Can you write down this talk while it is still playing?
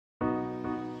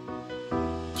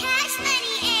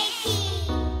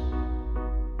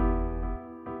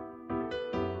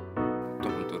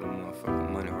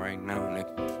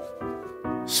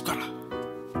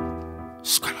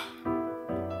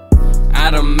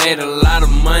made a lot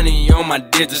of money on my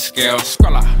digit scale.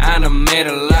 I done made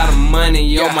a lot of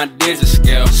money on my digit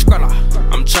scale.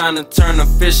 I'm trying to turn a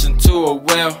fish into a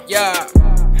whale.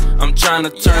 I'm trying to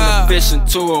turn a fish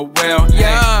into a whale.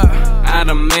 I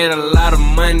done made a lot of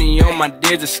money on my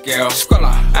digit scale.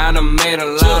 I done made a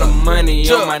lot of money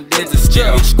on my digit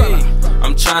scale.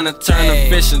 I'm trying to turn a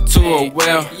fish into a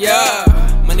whale.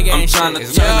 I'm trying to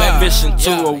turn that fish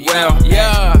into a whale.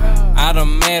 I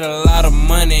done made a lot of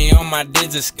money on my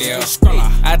digit scale.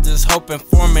 I just hope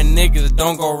informing niggas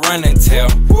don't go run and tell.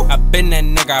 I been that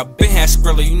nigga, I been had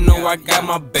Skrilla, you know I got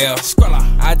my bell.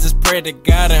 I just pray to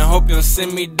God and hope you'll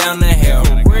send me down to hell.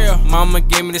 Mama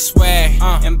gave me the swag,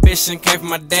 ambition came from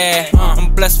my dad.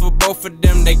 I'm blessed for both of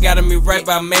them, they guided me right,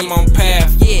 but I made my own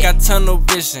path. Got tunnel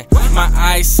vision, my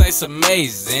eyesight's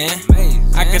amazing.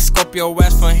 I can scope your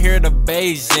ass from here to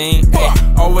Beijing.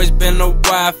 Always been a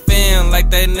wide fan like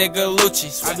that nigga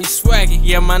Lucci. I be swaggy,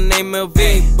 yeah, my name is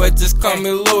V, but just call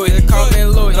me Louie.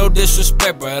 No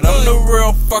disrespect, but I'm the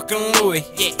real fucking Louie.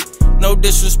 No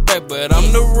disrespect, but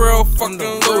I'm the real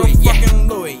fucking Louie.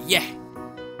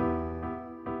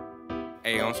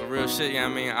 Hey, on some real shit, you know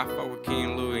what I mean? I fuck with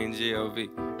King Louie and GLV.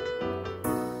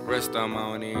 Rest of them I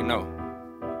don't even know.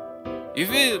 You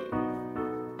feel me?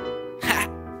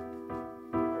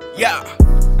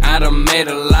 I done made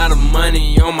a lot of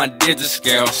money on my digit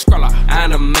scale. I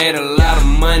done made a lot of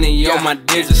money on my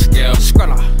digit scale.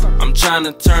 I'm trying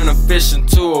to turn a fish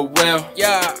into a whale.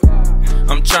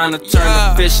 I'm trying to turn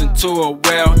a fish into a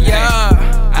whale.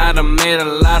 I done made a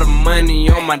lot of money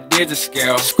on my digit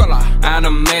scale. I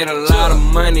done made a lot of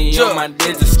money on my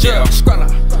digit scale.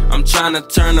 I'm trying to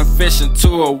turn a fish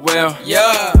into a whale.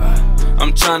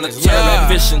 I'm trying to turn that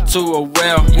fish into a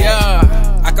whale.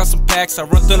 I got some packs, I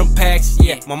run through them packs.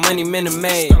 My money minute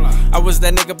made. I was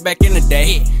that nigga back in the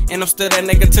day, and I'm still that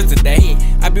nigga to today.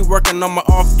 I be working on my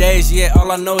off days,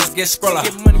 all I know is get Skrilla.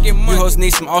 You hoes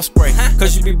need some offspring,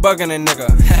 cause you be bugging a nigga.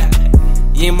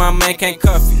 You and my man can't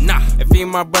cuff you. If he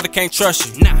and my brother can't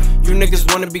trust you. You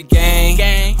niggas wanna be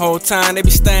gang. Whole time they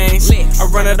be stains. I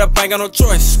run it up, I ain't got no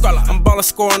choice. I'm ballin',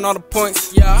 scoring all the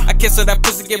points. I kiss her, that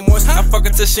pussy get moist. I fuck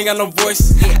her till she ain't got no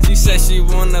voice. She said she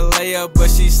wanna lay up, but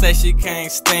she say she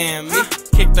can't stand me.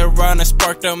 Kicked her around and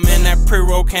sparked up, man, that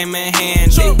pre-roll came in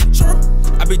handy.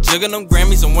 I be jugging them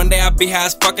Grammys, and one day I be high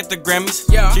as fuck at the Grammys.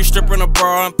 She stripping a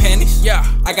bra and panties.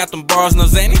 I got them bars, no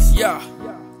zannies.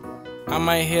 I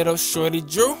might hit up Shorty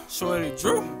Drew.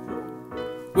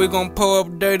 We gon' pull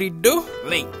up Dirty Do.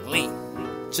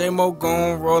 J-Mo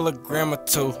gon' roll a gram or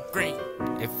two.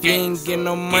 If you ain't get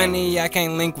no money, I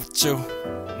can't link with you.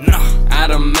 I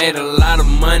done made a lot of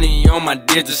money on my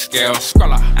digit scale.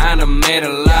 I done made a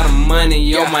lot of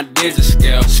money on my digit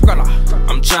scale.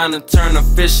 I'm trying to turn a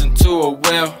fish into a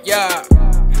whale.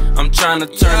 I'm trying to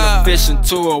turn a fish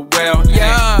into a whale.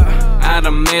 I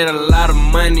done made a lot of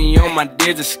money on my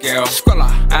digit scale.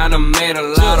 I done made a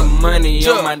lot of money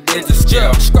on my digit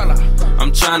scale.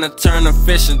 I'm trying to turn a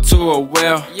fish into a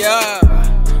whale.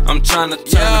 I'm trying to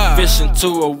turn a fish into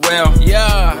a whale.